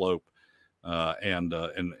North Slope, and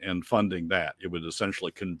funding that. It would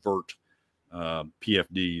essentially convert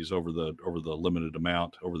PFDs over the limited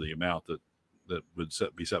amount, over the amount that would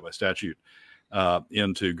be set by statute,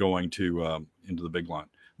 into going to into the big line.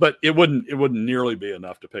 But it wouldn't nearly be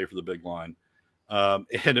enough to pay for the big line,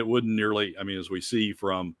 and it wouldn't nearly. I mean, as we saw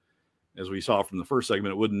from the first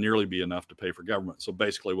segment, it wouldn't nearly be enough to pay for government. So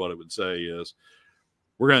basically, what it would say is,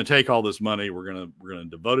 we're going to take all this money, we're going to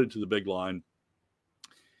devote it to the big line,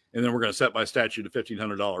 and then we're going to set by statute a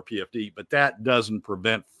 $1,500 PFD. But that doesn't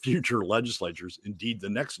prevent future legislatures, indeed the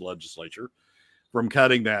next legislature, from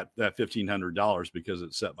cutting that $1,500 because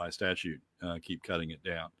it's set by statute. Keep cutting it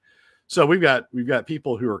down. So we've got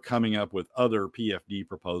people who are coming up with other PFD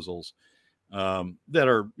proposals that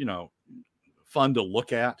are fun to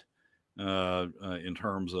look at in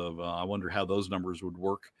terms of I wonder how those numbers would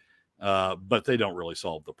work, but they don't really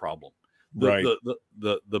solve the problem.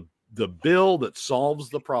 The bill that solves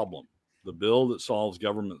the problem, the bill that solves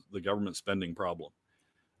the government spending problem,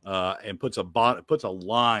 and puts a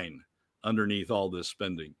line underneath all this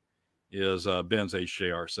spending, is Ben's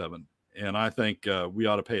HJR 7. And I think we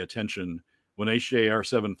ought to pay attention when HJR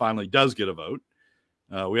 7 finally does get a vote.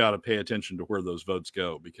 We ought to pay attention to where those votes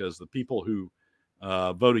go, because the people who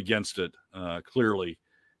vote against it clearly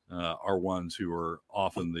are ones who are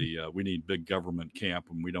often the we need big government camp,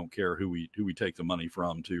 and we don't care who we take the money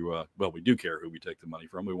from to well, we do care who we take the money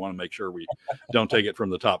from. We want to make sure we don't take it from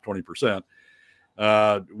the top 20%.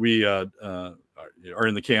 We are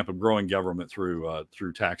in the camp of growing government through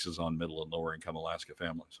taxes on middle and lower income Alaska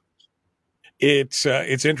families. It's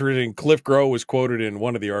interesting. Cliff Grow was quoted in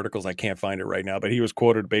one of the articles. I can't find it right now, but he was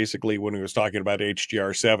quoted basically when he was talking about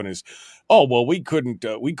HJR 7 is, oh well, we couldn't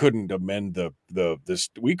amend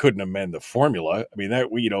we couldn't amend the formula. I mean, that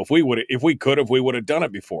if we could have, we would have done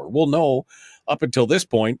it before. Well, no, up until this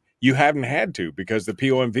point, you haven't had to, because the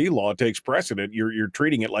POMV law takes precedent. You're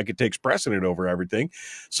treating it like it takes precedent over everything.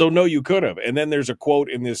 So no, you could have. And then there's a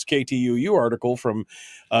quote in this KTUU article from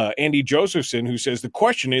Andy Josephson, who says, the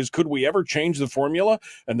question is, could we ever change the formula?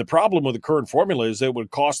 And the problem with the current formula is that it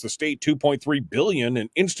would cost the state $2.3 billion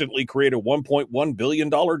and instantly create a $1.1 billion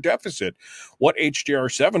deficit. What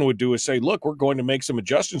HJR 7 would do is say, look, we're going to make some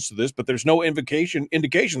adjustments to this, but there's no indication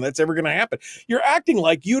that's ever going to happen. You're acting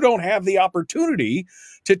like you don't have the opportunity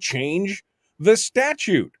to change the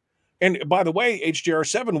statute. And by the way, HJR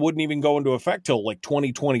 7 wouldn't even go into effect till like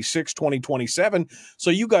 2026, 2027. So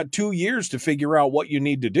you got 2 years to figure out what you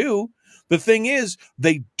need to do. The thing is,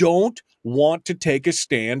 they don't want to take a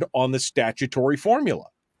stand on the statutory formula.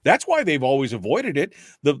 That's why they've always avoided it.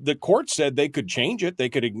 The court said they could change it. They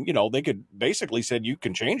could basically said you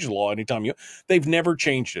can change the law anytime you. They've never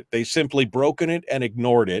changed it. They've simply broken it and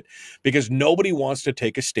ignored it because nobody wants to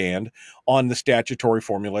take a stand on the statutory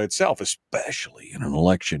formula itself, especially in an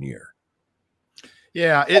election year.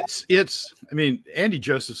 Yeah, it's. I mean, Andy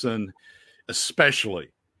Josephson, especially,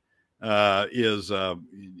 is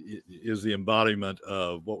the embodiment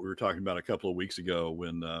of what we were talking about a couple of weeks ago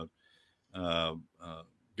when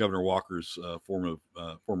Governor Walker's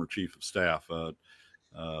former chief of staff,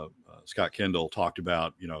 Scott Kendall, talked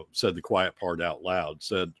about, said the quiet part out loud,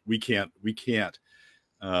 said we can't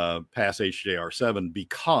pass HJR 7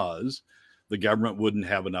 because the government wouldn't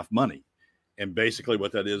have enough money. And basically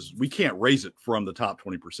what that is, we can't raise it from the top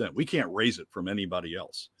 20%. We can't raise it from anybody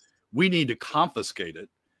else. We need to confiscate it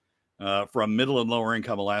from middle and lower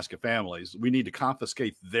income Alaska families. We need to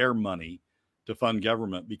confiscate their money to fund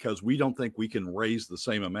government because we don't think we can raise the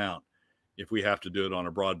same amount if we have to do it on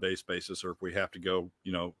a broad-based basis, or if we have to go,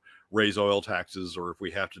 raise oil taxes, or if we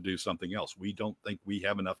have to do something else. We don't think we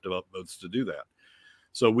have enough votes to do that.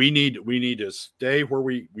 So we need to stay where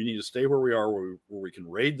we are, where we can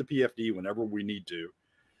raid the PFD whenever we need to,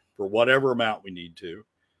 for whatever amount we need to,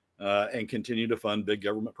 and continue to fund big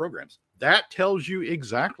government programs. That tells you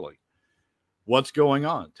exactly what's going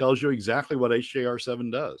on. It tells you exactly what HJR 7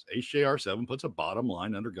 does. HJR 7 puts a bottom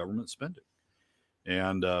line under government spending.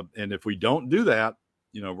 And if we don't do that,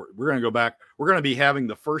 we're going to go back. We're going to be having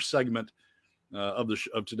the first segment of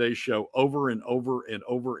today's show over and over and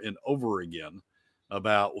over and over again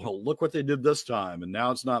about, well, look what they did this time. And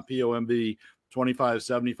now it's not POMV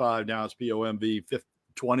 2575. Now it's POMV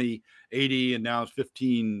 2080. And now it's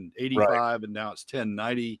 1585. Right. And now it's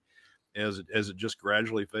 1090 as it just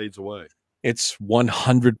gradually fades away. It's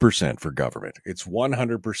 100% for government. It's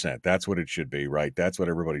 100%. That's what it should be, right? That's what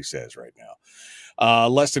everybody says right now.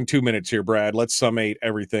 Less than 2 minutes here, Brad. Let's summate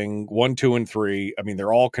everything. 1, 2, and 3. I mean,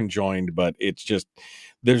 they're all conjoined, but it's just,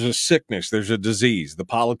 there's a sickness. There's a disease. The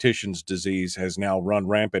politician's disease has now run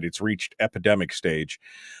rampant. It's reached epidemic stage.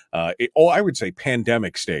 I would say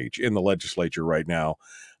pandemic stage in the legislature right now.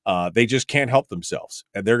 They just can't help themselves.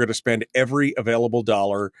 And they're going to spend every available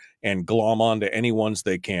dollar and glom onto any ones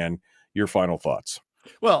they can. Your final thoughts.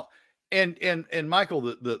 Well, and Michael,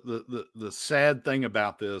 the sad thing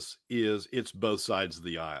about this is it's both sides of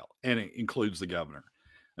the aisle, and it includes the governor.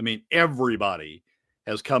 I mean, everybody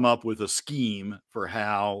has come up with a scheme for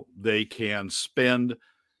how they can spend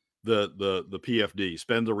the PFD,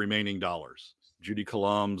 spend the remaining dollars. Judy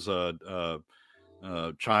Colom's child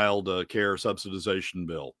care subsidization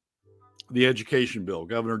bill, the education bill,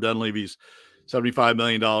 Governor Dunleavy's $75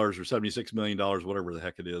 million or $76 million, whatever the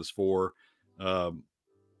heck it is, for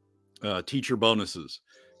teacher bonuses.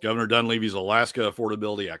 Governor Dunleavy's Alaska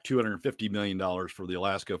Affordability Act, $250 million for the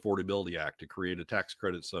Alaska Affordability Act to create a tax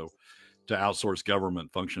credit to outsource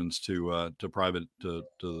government functions to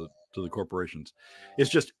the corporations.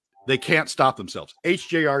 It's just, they can't stop themselves.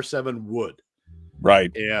 HJR 7 would.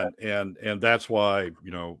 Right. And that's why,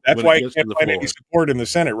 that's why you can't find any support in the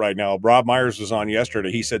Senate right now. Rob Myers was on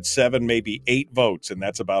yesterday. He said 7, maybe 8 votes, and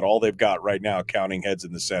that's about all they've got right now, counting heads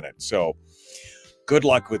in the Senate. So good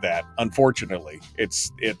luck with that. Unfortunately,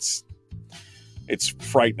 it's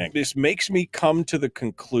frightening. This makes me come to the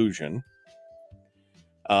conclusion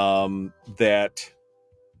that,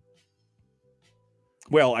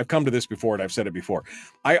 well, I've come to this before and I've said it before.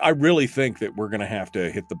 I really think that we're going to have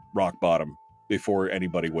to hit the rock bottom before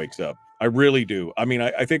anybody wakes up. I really do. I mean,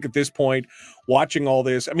 I think at this point, watching all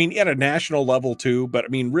this, I mean, at a national level too, but I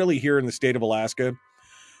mean, really here in the state of Alaska,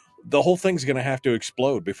 the whole thing's going to have to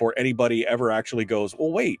explode before anybody ever actually goes,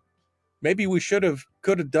 well, wait, maybe we could have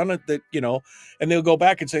done it that, and they'll go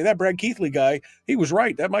back and say, that Brad Keithley guy, he was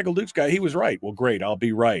right. That Michael Dukes guy, he was right. Well, great. I'll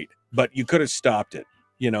be right. But you could have stopped it.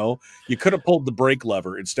 You could have pulled the brake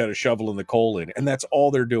lever instead of shoveling the coal in. And that's all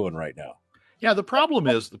they're doing right now. Yeah, the problem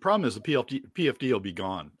is the PFD will be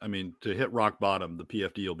gone. I mean, to hit rock bottom, the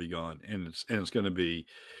PFD will be gone, and it's going to be,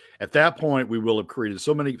 at that point, we will have created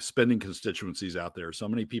so many spending constituencies out there, so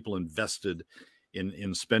many people invested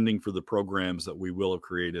in spending for the programs that we will have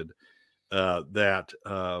created, that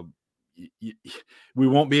we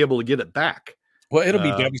won't be able to get it back. Well, it'll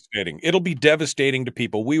be devastating. It'll be devastating to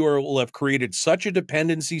people. We will have created such a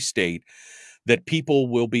dependency state that people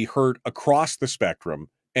will be hurt across the spectrum.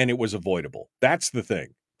 And it was avoidable. That's the thing.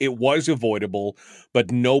 It was avoidable,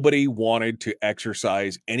 but nobody wanted to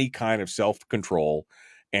exercise any kind of self-control.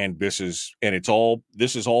 And this is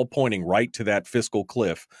all pointing right to that fiscal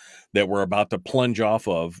cliff that we're about to plunge off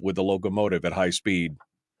of with the locomotive at high speed.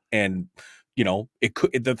 And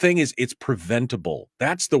the thing is, it's preventable.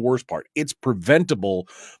 That's the worst part. It's preventable,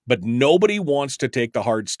 but nobody wants to take the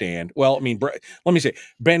hard stand. Well, I mean, let me say,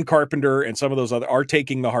 Ben Carpenter and some of those other are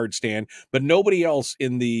taking the hard stand, but nobody else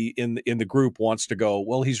in the group wants to go,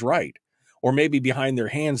 well, he's right. Or maybe behind their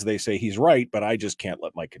hands, they say he's right, but I just can't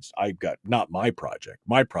let my kids, I've got not my project.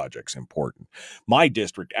 My project's important. My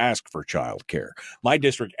district asked for childcare. My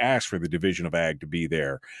district asked for the Division of Ag to be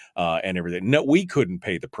there and everything. No, we couldn't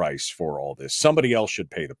pay the price for all this. Somebody else should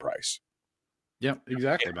pay the price. Yeah,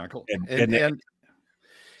 exactly, Michael.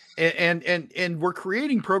 And we're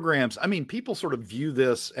creating programs. I mean, people sort of view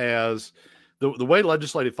this as the way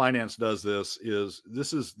legislative finance does this is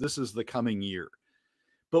the coming year.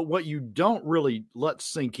 But what you don't really let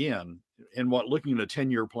sink in, and what looking at a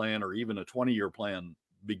 10-year plan or even a 20-year plan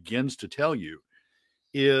begins to tell you,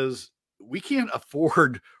 is we can't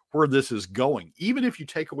afford where this is going. Even if you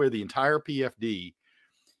take away the entire PFD,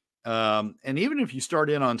 and even if you start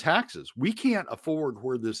in on taxes, we can't afford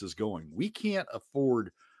where this is going. We can't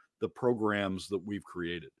afford the programs that we've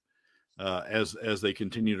created as they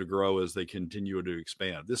continue to grow, as they continue to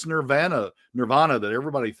expand. This nirvana that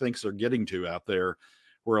everybody thinks they're getting to out there,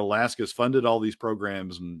 where Alaska's funded all these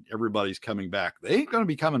programs and everybody's coming back. They ain't going to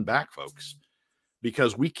be coming back, folks,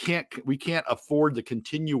 because we can't afford the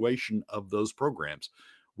continuation of those programs.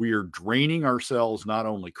 We are draining ourselves, not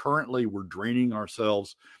only currently, we're draining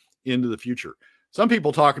ourselves into the future. Some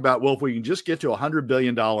people talk about, well, if we can just get to $100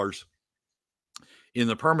 billion in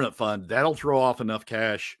the permanent fund, that'll throw off enough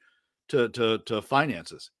cash to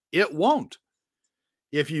finance us. It won't.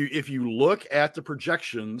 If you look at the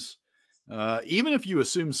projections, even if you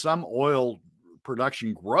assume some oil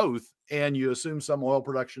production growth and you assume some oil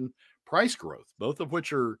production price growth, both of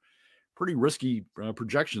which are pretty risky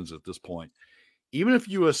projections at this point. Even if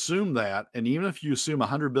you assume that, and even if you assume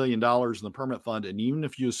 $100 billion in the permanent fund, and even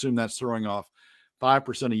if you assume that's throwing off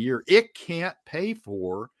 5% a year, it can't pay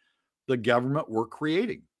for the government we're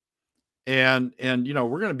creating. And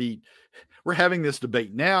we're having this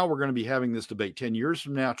debate now. We're going to be having this debate 10 years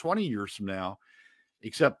from now, 20 years from now,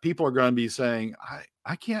 except people are going to be saying,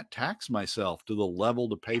 I can't tax myself to the level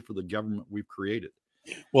to pay for the government we've created.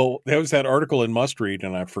 Well, there was that article in Must Read,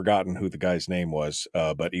 and I've forgotten who the guy's name was,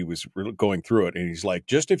 but he was going through it, and he's like,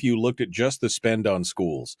 just if you looked at just the spend on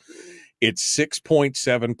schools, it's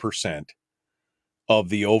 6.7% of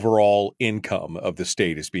the overall income of the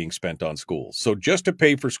state is being spent on schools. So just to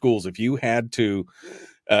pay for schools, if you had to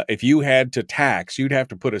tax, you'd have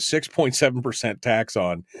to put a 6.7% tax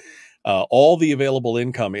on all the available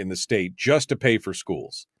income in the state just to pay for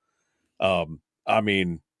schools. I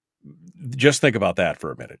mean, just think about that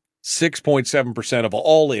for a minute. 6.7% of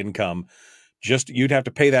all income, you'd have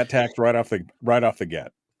to pay that tax right off the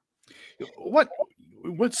get.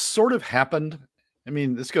 What sort of happened? I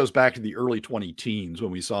mean, this goes back to the early 2010s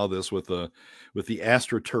when we saw this with the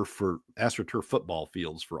AstroTurf football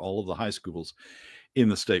fields for all of the high schools in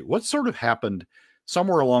the state. What sort of happened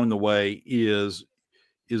somewhere along the way is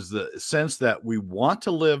the sense that we want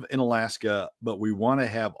to live in Alaska, but we want to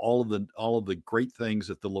have all of the great things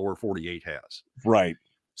that the lower 48 has. Right.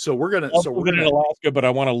 So we're in Alaska, but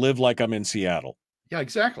I want to live like I'm in Seattle. Yeah,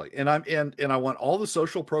 exactly. And I want all the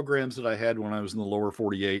social programs that I had when I was in the lower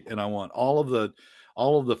 48, and I want all of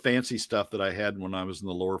the fancy stuff that I had when I was in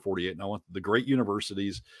the lower 48, and I want the great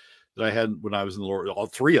universities that I had when I was in the lower, all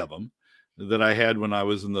three of them that I had when I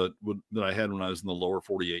was in the lower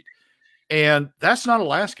 48. And that's not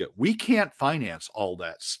Alaska. We can't finance all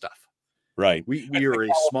that stuff. Right. We are a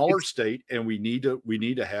smaller state, and we need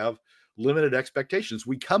to have limited expectations.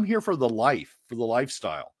 We come here for the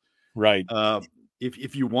lifestyle. Right.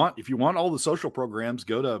 If you want all the social programs,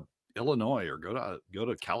 go to Illinois or go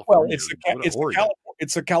to California. Well,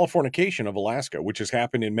 it's a Californication of Alaska, which has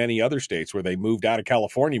happened in many other states where they moved out of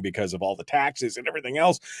California because of all the taxes and everything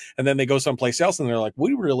else, and then they go someplace else and they're like,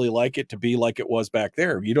 we really like it to be like it was back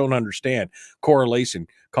there. You don't understand correlation,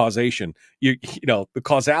 causation. You know, the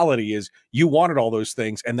causality is you wanted all those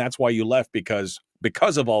things, and that's why you left, because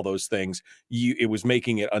of all those things, it was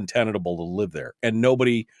making it untenable to live there, and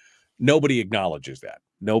nobody acknowledges that.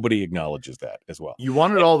 Nobody acknowledges that as well. You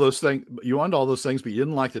wanted all those things, but you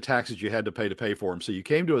didn't like the taxes you had to pay for them. So you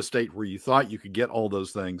came to a state where you thought you could get all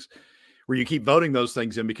those things, where you keep voting those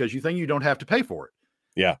things in because you think you don't have to pay for it.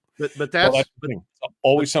 Yeah. But that's the thing.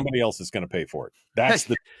 Always somebody else is going to pay for it.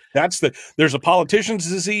 There's a politician's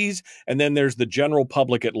disease, and then there's the general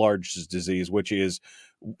public at large's disease, which is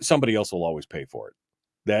somebody else will always pay for it.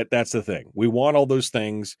 That's the thing. We want all those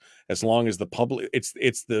things as long as the public. It's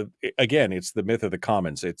the myth of the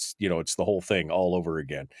commons. It's the whole thing all over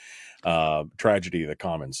again. Tragedy of the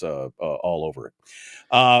commons all over it.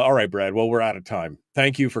 All right, Brad. Well, we're out of time.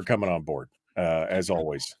 Thank you for coming on board as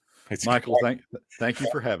always. Michael, thank you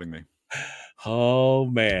for having me. Oh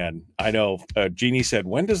man, I know. Jeannie said,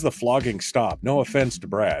 "When does the flogging stop?" No offense to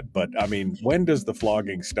Brad, but I mean, when does the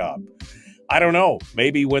flogging stop? I don't know.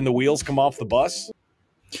 Maybe when the wheels come off the bus.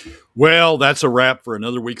 Well, that's a wrap for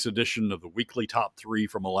another week's edition of the weekly top 3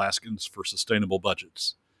 from Alaskans for Sustainable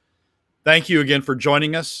Budgets. Thank you again for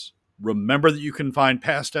joining us. Remember that you can find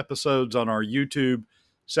past episodes on our YouTube,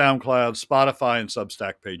 SoundCloud, Spotify, and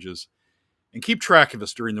Substack pages, and keep track of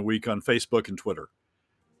us during the week on Facebook and Twitter.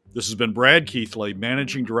 This has been Brad Keithley,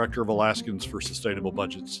 Managing Director of Alaskans for Sustainable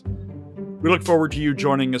Budgets. We look forward to you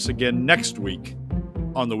joining us again next week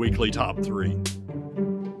on the weekly top 3.